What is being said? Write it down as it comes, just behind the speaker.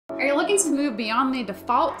Are you looking to move beyond the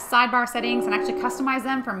default sidebar settings and actually customize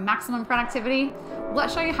them for maximum productivity?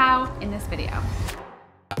 Let's show you how in this video.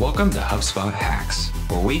 Welcome to HubSpot Hacks,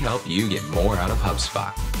 where we help you get more out of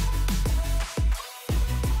HubSpot.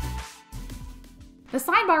 The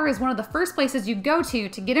sidebar is one of the first places you go to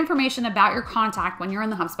get information about your contact when you're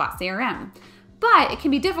in the HubSpot CRM. But it can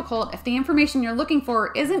be difficult if the information you're looking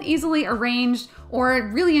for isn't easily arranged or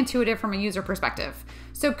really intuitive from a user perspective.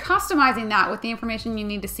 So customizing that with the information you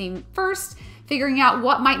need to see first, figuring out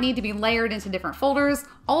what might need to be layered into different folders,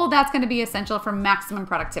 all of that's going to be essential for maximum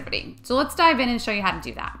productivity. So let's dive in and show you how to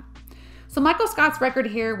do that. So Michael Scott's record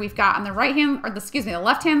here, we've got on the the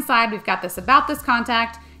left-hand side, we've got this about this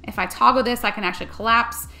contact. If I toggle this, I can actually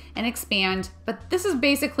collapse and expand, but this is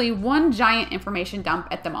basically one giant information dump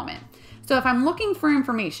at the moment. So if I'm looking for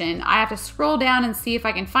information, I have to scroll down and see if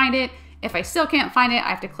I can find it. If I still can't find it, I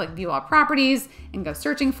have to click View All Properties and go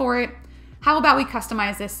searching for it. How about we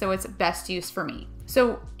customize this so it's best use for me?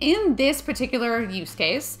 So in this particular use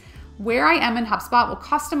case, where I am in HubSpot will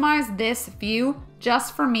customize this view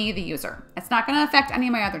just for me, the user. It's not gonna affect any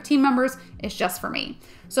of my other team members, it's just for me.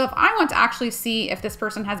 So if I want to actually see if this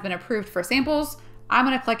person has been approved for samples, I'm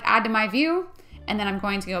gonna click Add to My View, and then I'm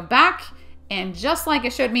going to go back, and just like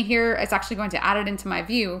it showed me here, it's actually going to add it into my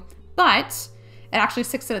view, but it actually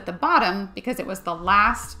sticks it at the bottom because it was the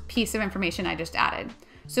last piece of information I just added.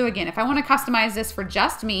 So again, if I want to customize this for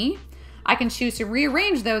just me, I can choose to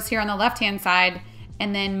rearrange those here on the left-hand side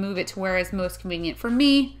and then move it to where it's most convenient for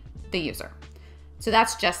me, the user. So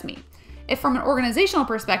that's just me. If from an organizational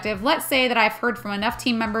perspective, let's say that I've heard from enough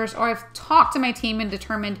team members or I've talked to my team and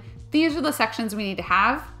determined these are the sections we need to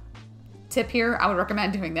have. Tip here, I would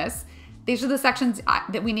recommend doing this. These are the sections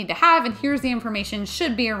that we need to have, and here's the information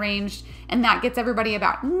should be arranged, and that gets everybody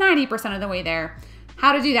about 90% of the way there.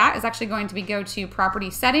 How to do that is actually going to be go to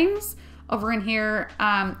Property Settings. Over in here,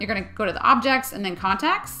 you're gonna go to the Objects and then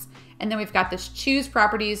Contacts, and then we've got this Choose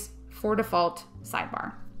Properties for Default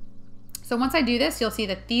Sidebar. So once I do this, you'll see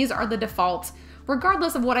that these are the default,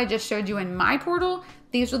 regardless of what I just showed you in my portal,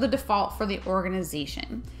 these are the default for the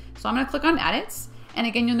organization. So I'm gonna click on Edits. And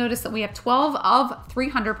again, you'll notice that we have 12 of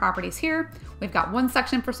 300 properties here. We've got one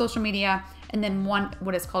section for social media and then one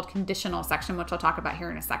what is called conditional section, which I'll talk about here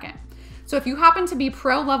in a second. So if you happen to be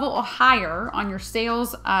pro level or higher on your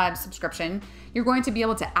sales subscription, you're going to be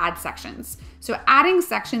able to add sections. So adding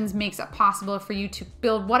sections makes it possible for you to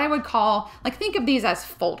build what I would call, like think of these as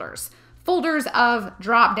folders. Folders of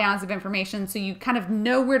drop downs of information so you kind of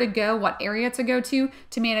know where to go, what area to go to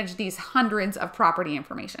manage these hundreds of property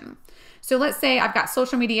information. So let's say I've got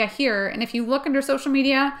social media here, and if you look under social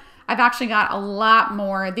media, I've actually got a lot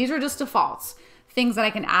more. These are just defaults, things that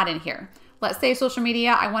I can add in here. Let's say social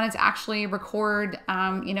media, I wanted to actually record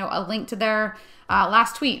a link to their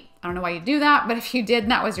last tweet. I don't know why you do that, but if you did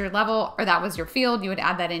and that was your level or that was your field, you would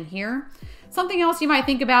add that in here. Something else you might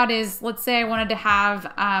think about is, let's say I wanted to have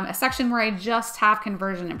a section where I just have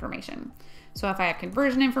conversion information. So if I have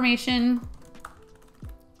conversion information,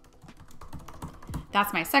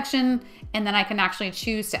 that's my section, and then I can actually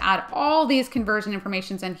choose to add all these conversion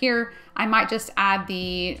informations in here. I might just add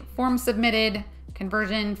the form submitted,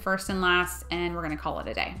 conversion, first and last, and we're gonna call it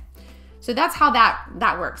a day. So that's how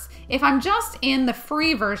that works. If I'm just in the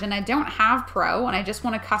free version, I don't have Pro, and I just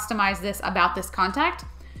wanna customize this about this contact,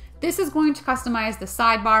 this is going to customize the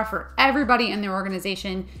sidebar for everybody in the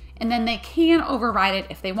organization, and then they can override it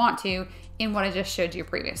if they want to in what I just showed you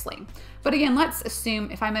previously. But again, let's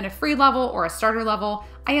assume if I'm at a free level or a starter level,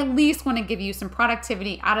 I at least want to give you some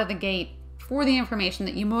productivity out of the gate for the information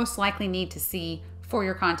that you most likely need to see for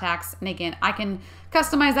your contacts. And again, I can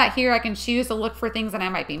customize that here. I can choose to look for things that I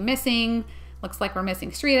might be missing. Looks like we're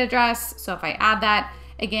missing street address. So if I add that,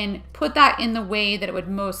 again, put that in the way that it would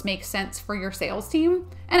most make sense for your sales team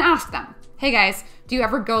and ask them, hey guys, do you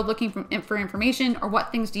ever go looking for information, or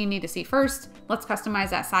what things do you need to see first? Let's customize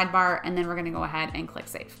that sidebar, and then we're gonna go ahead and click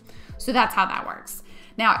Save. So that's how that works.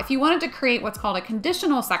 Now, if you wanted to create what's called a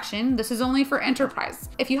conditional section, this is only for enterprise.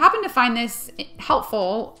 If you happen to find this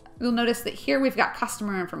helpful, you'll notice that here we've got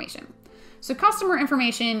customer information. So customer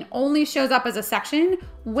information only shows up as a section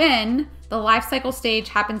when the lifecycle stage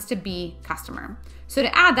happens to be customer. So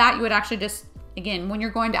to add that, you would actually just, again, when you're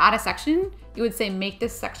going to add a section, you would say make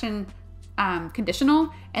this section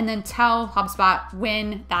conditional, and then tell HubSpot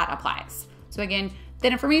when that applies. So again,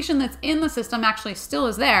 that information that's in the system actually still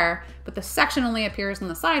is there, but the section only appears in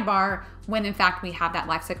the sidebar when in fact we have that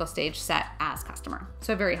lifecycle stage set as customer.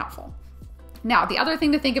 So very helpful. Now, the other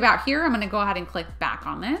thing to think about here, I'm gonna go ahead and click back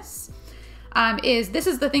on this, this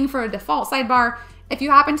is the thing for a default sidebar. If you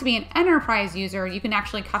happen to be an enterprise user, you can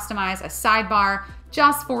actually customize a sidebar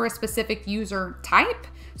just for a specific user type.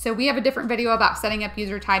 So we have a different video about setting up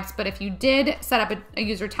user types, but if you did set up a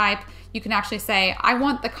user type, you can actually say, I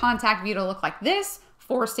want the contact view to look like this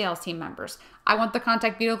for sales team members. I want the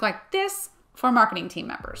contact view to look like this for marketing team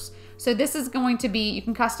members. So this is going to be, you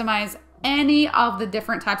can customize any of the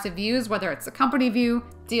different types of views, whether it's a company view,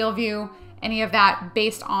 deal view, any of that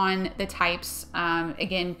based on the types,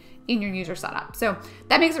 again, in your user setup. So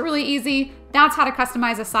that makes it really easy. That's how to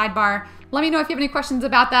customize a sidebar. Let me know if you have any questions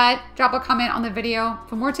about that. Drop a comment on the video.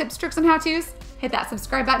 For more tips, tricks, and how-tos, hit that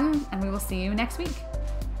subscribe button, and we will see you next week.